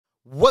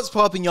What's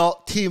popping,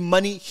 y'all? Team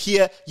Money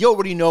here. You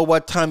already know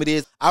what time it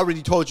is. I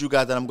already told you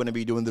guys that I'm going to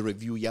be doing the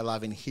review,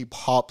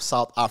 Loveandhiphop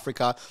South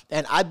Africa.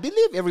 And I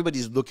believe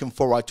everybody's looking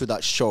forward to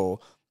that show.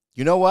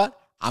 You know what?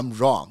 I'm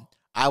wrong.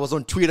 I was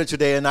on Twitter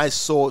today and I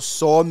saw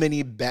so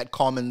many bad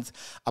comments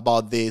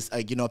about this.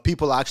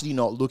 People are actually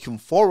not looking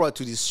forward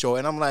to this show.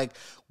 And I'm like,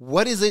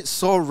 what is it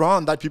so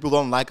wrong that people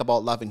don't like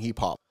about Love and Hip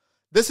Hop?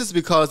 This is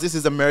because this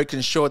is an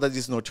American show that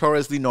is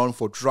notoriously known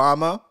for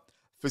drama,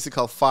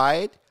 physical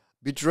fight,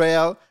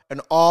 betrayal, and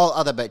all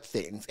other bad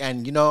things.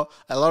 And, a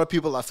lot of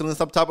people are feeling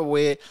some type of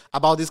way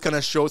about this kind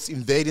of shows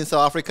invading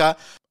South Africa.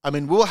 I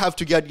mean, we'll have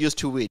to get used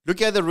to it.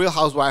 Look at the Real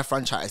Housewives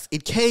franchise.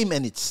 It came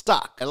and it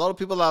stuck. A lot of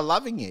people are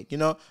loving it,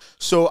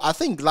 So I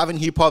think Love and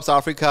Hip Hop South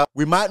Africa,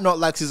 we might not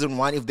like season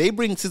 1. If they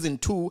bring season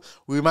 2,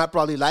 we might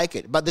probably like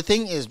it. But the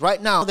thing is,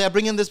 right now, they're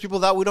bringing these people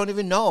that we don't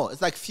even know.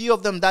 It's like few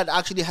of them that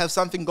actually have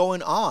something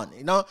going on,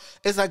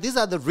 It's like these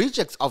are the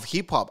rejects of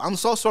hip hop. I'm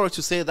so sorry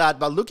to say that,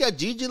 but look at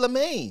Gigi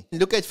LeMay.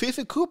 Look at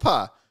Fifi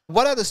Cooper.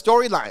 What are the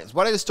storylines?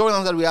 What are the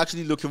storylines that we're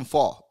actually looking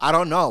for? I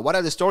don't know. What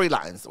are the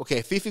storylines?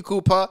 Okay, Fifi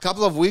Cooper, a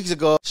couple of weeks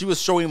ago, she was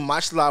showing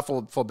much love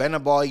for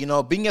Burna Boy,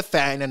 being a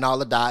fan and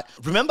all of that.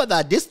 Remember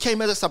that this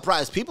came as a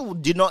surprise. People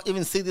did not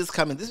even see this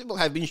coming. These people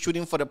have been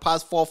shooting for the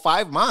past 4 or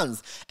 5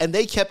 months, and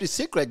they kept it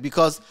secret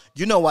because,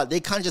 you know what? They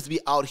can't just be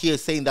out here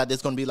saying that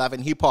there's going to be Love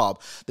and Hip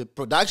Hop. The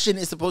production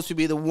is supposed to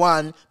be the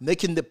one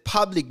making the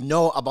public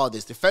know about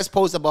this. The first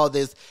post about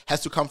this has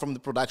to come from the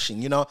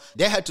production,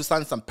 They had to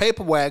sign some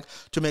paperwork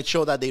to make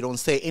sure that they don't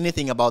say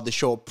anything about the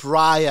show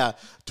prior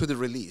to the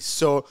release.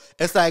 So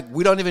it's like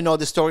we don't even know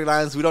the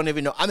storylines. We don't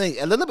even know. I mean,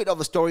 a little bit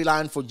of a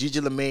storyline for Gigi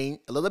LeMay,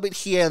 a little bit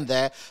here and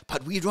there,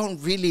 but we don't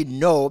really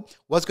know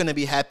what's going to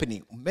be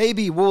happening.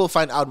 Maybe we will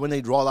find out when they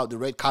roll out the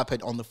red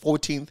carpet on the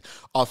 14th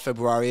of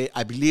February.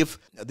 I believe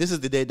this is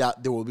the day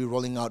that they will be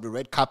rolling out the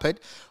red carpet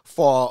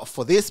for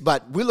this,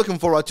 but we're looking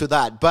forward to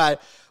that.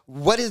 But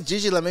what is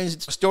Gigi LeMay's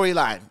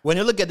storyline? When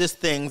you look at these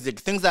things, the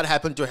things that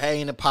happened to her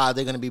in the past,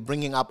 they're going to be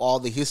bringing up all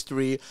the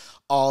history.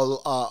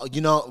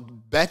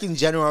 Back in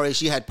January,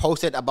 she had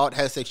posted about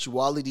her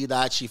sexuality,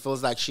 that she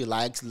feels like she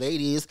likes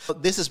ladies.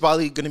 This is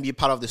probably going to be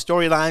part of the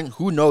storyline.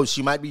 Who knows?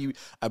 She might be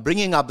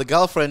bringing up the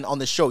girlfriend on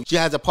the show. She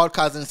has a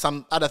podcast and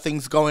some other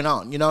things going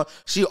on.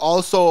 She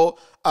also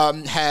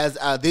has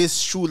this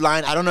shoe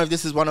line. I don't know if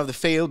this is one of the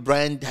failed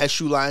brand. Her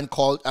shoe line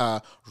called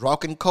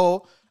Rock &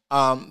 Co.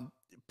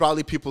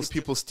 Probably people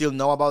still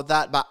know about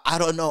that, but I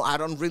don't know. I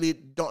don't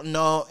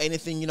know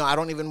anything. I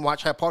don't even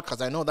watch her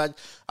podcast. I know that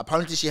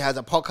apparently she has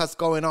a podcast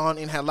going on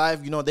in her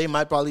life. They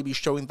might probably be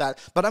showing that,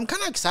 but I'm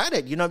kind of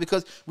excited,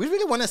 because we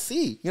really want to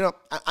see.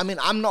 I mean,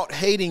 I'm not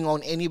hating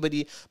on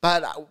anybody,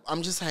 but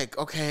I'm just like,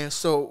 okay,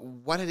 so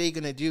what are they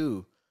gonna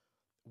do?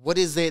 What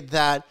is it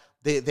that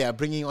they are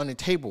bringing on the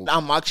table?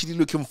 I'm actually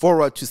looking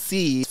forward to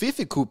see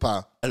Fifi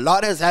Cooper. A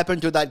lot has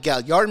happened to that girl.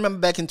 Y'all remember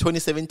back in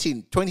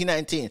 2017,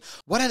 2019.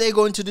 What are they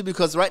going to do?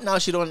 Because right now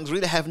she don't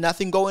really have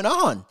nothing going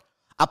on.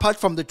 Apart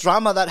from the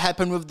drama that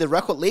happened with the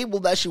record label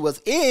that she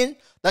was in,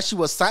 that she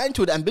was signed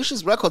to the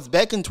Ambitious Records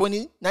back in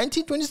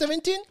 2019,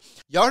 2017.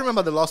 Y'all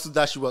remember the lawsuit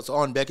that she was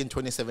on back in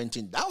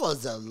 2017? That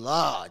was a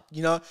lot.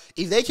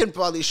 If they can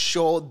probably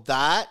show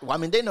that, well, I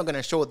mean, they're not going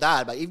to show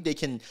that, but if they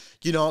can,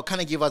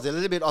 kind of give us a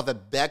little bit of a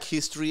back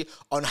history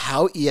on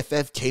how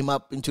EFF came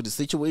up into the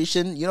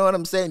situation, you know what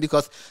I'm saying?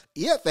 Because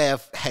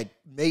EFF had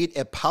made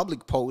a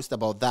public post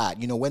about that,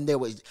 when they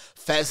were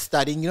first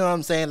studying, you know what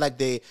I'm saying? Like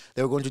they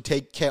were going to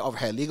take care of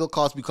her legal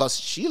costs because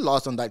she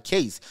lost on that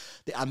case.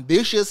 The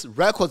Ambitious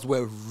Records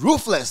were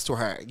ruthless to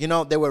her.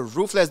 They were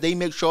ruthless. They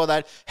made sure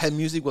that her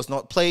music was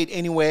not played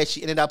anywhere.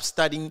 She ended up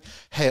starting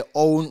her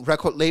own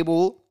record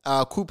label,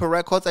 Cooper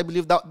Records, I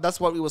believe that's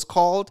what it was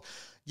called.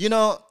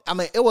 I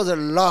mean, it was a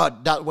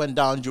lot that went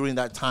down during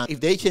that time.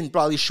 If they can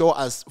probably show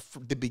us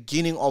the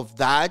beginning of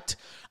that,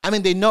 I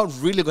mean, they're not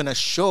really going to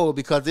show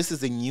because this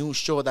is a new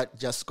show that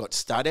just got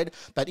started.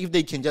 But if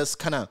they can just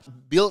kind of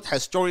build her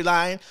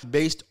storyline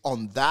based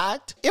on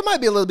that, it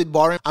might be a little bit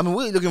boring. I'm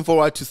really looking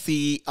forward to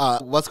see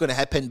what's going to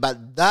happen.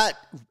 But that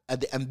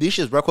the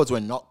Ambitious Records were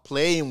not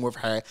playing with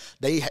her.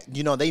 They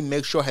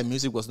make sure her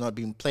music was not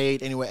being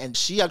played anywhere. And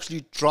she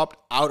actually dropped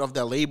out of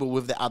the label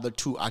with the other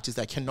 2 artists.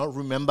 I cannot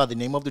remember the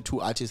name of the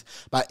 2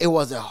 artists, but it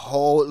was a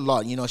whole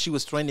lot. She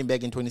was trending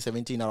back in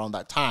 2017 around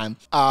that time.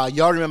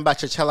 Y'all remember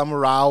Chachela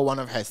Morale, one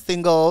of her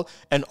single,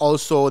 and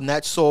also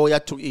Netso,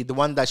 the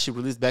one that she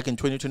released back in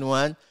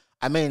 2021.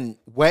 I mean,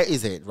 where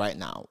is it right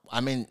now?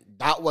 I mean,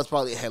 that was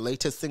probably her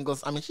latest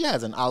singles. I mean, she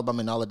has an album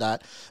and all of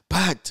that,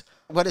 but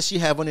what does she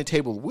have on the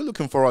table? We're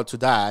looking forward to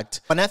that.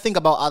 When I think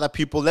about other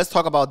people, let's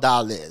talk about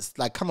Dallas.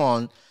 Like, come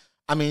on.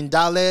 I mean,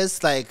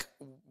 Dallas, like,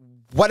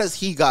 what does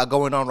he got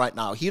going on right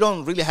now? He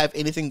don't really have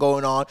anything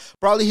going on.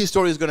 Probably his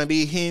story is going to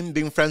be him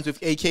being friends with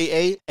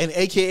AKA, and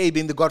AKA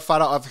being the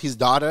godfather of his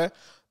daughter.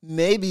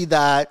 Maybe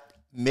that,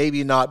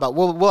 maybe not, but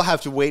we'll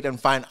have to wait and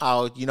find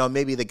out.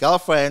 Maybe the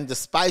girlfriend, the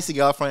spicy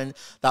girlfriend,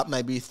 that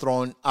might be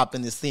thrown up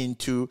in the scene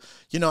too.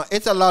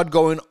 It's a lot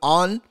going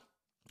on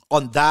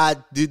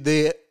that.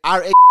 The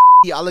RA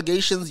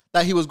allegations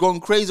that he was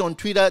going crazy on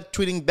Twitter,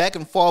 tweeting back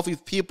and forth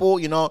with people,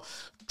 you know,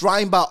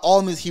 trying by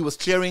all means he was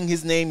clearing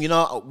his name. You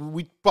know,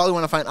 we probably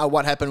want to find out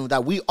what happened with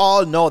that. We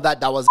all know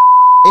that that was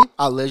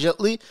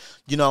allegedly.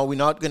 You know, we're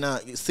not gonna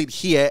sit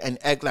here and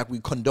act like we're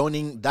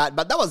condoning that,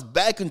 but that was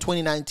back in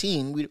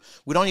 2019. We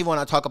don't even want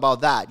to talk about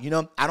that. You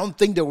know, I don't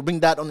think they will bring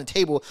that on the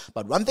table.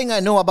 But one thing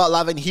I know about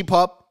Love and Hip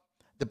Hop,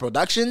 the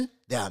production,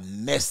 they are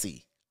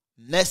messy.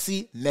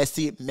 Messy.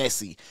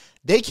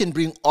 They can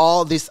bring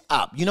all this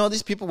up. You know,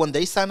 these people, when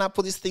they sign up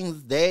for these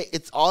things,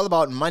 it's all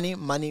about money.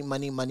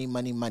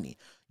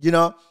 You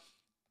know,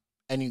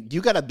 and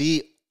you gotta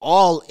be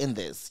all in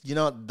this. You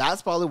know,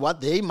 that's probably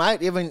what they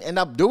might even end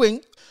up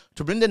doing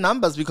to bring the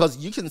numbers, because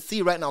you can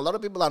see right now a lot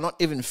of people are not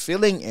even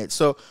feeling it.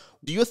 So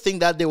do you think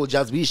that they will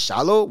just be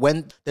shallow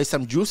when there's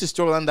some juicy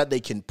storyline that they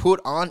can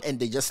put on and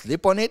they just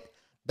slip on it?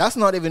 That's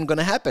not even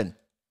gonna happen.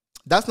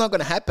 That's not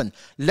gonna happen.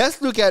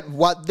 Let's look at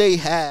what they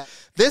have.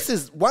 This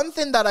is one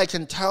thing that I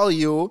can tell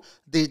you.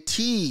 The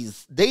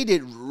tease, they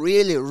did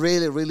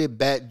really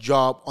bad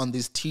job on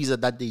this teaser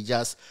that they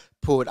just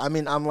put. I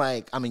mean,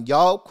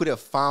 y'all could have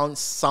found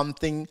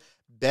something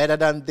better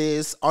than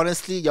this.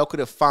 Honestly, y'all could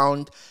have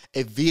found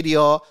a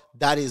video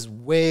that is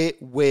way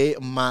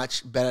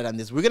much better than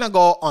this. We're gonna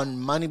go on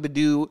Money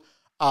Badu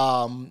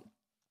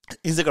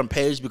Instagram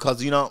page,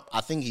 because, you know,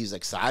 I think he's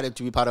excited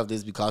to be part of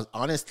this, because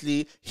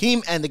honestly,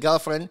 him and the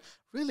girlfriend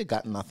really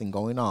got nothing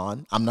going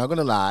on. I'm not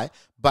gonna lie,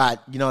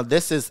 but you know,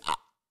 this is,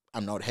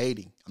 I'm not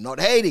hating,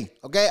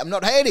 okay? I'm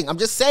not hating, I'm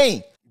just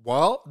saying.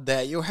 Well,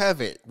 there you have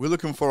it. We're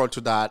looking forward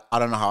to that. I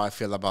don't know how I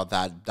feel about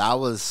that. That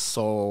was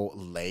so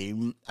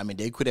lame. I mean,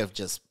 they could have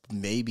just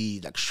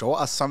maybe like show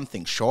us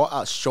something,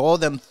 show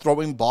them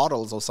throwing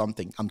bottles or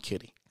something. I'm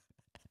kidding.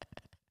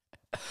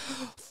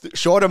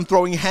 Show them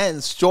throwing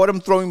hands, show them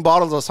throwing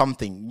bottles or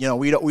something. You know,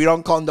 we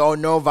don't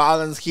condone no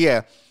violence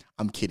here.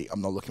 I'm kidding.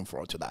 I'm not looking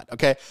forward to that.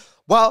 Okay.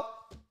 Well,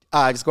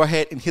 just go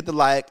ahead and hit the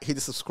like, hit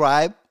the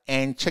subscribe,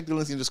 and check the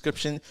links in the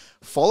description.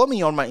 Follow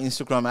me on my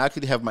Instagram. I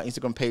actually have my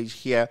Instagram page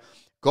here.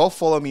 Go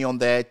follow me on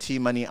there,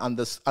 tmoney_bag.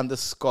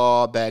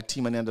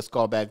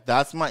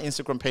 That's my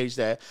Instagram page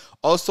there.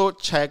 Also,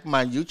 check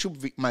my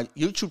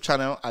YouTube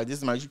channel. This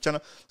is my YouTube channel.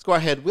 Let's go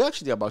ahead. We're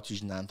actually about to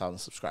reach 9,000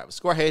 subscribers.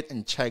 Go ahead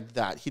and check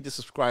that. Hit the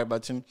subscribe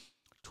button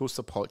to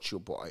support your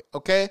boy.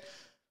 Okay?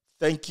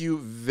 Thank you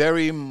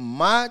very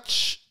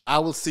much. I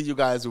will see you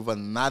guys with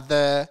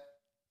another.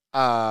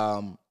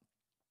 We're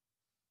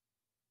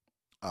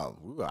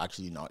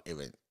actually not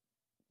even.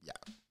 Yeah,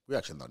 we're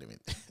actually not even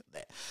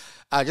there.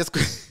 Just.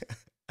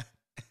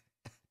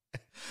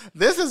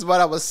 This is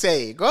what I was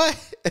saying. Go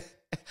ahead.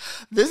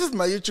 This is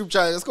my YouTube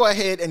channel. Just go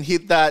ahead and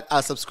hit that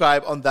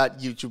subscribe on that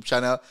YouTube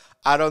channel.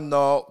 I don't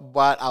know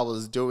what I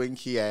was doing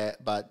here,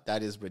 but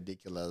that is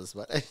ridiculous.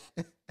 But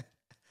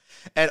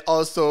and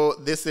also,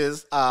 this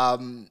is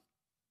what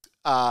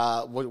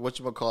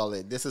you call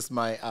it. This is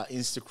my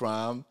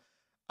Instagram,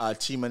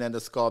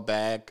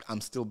 tmoney_bag.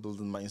 I'm still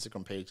building my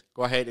Instagram page.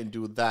 Go ahead and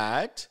do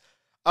that.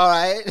 All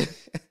right.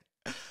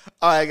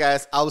 All right,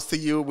 guys. I'll see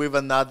you with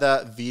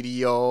another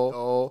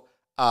video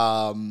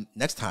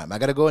next time. I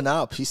gotta go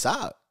now. Peace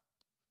out.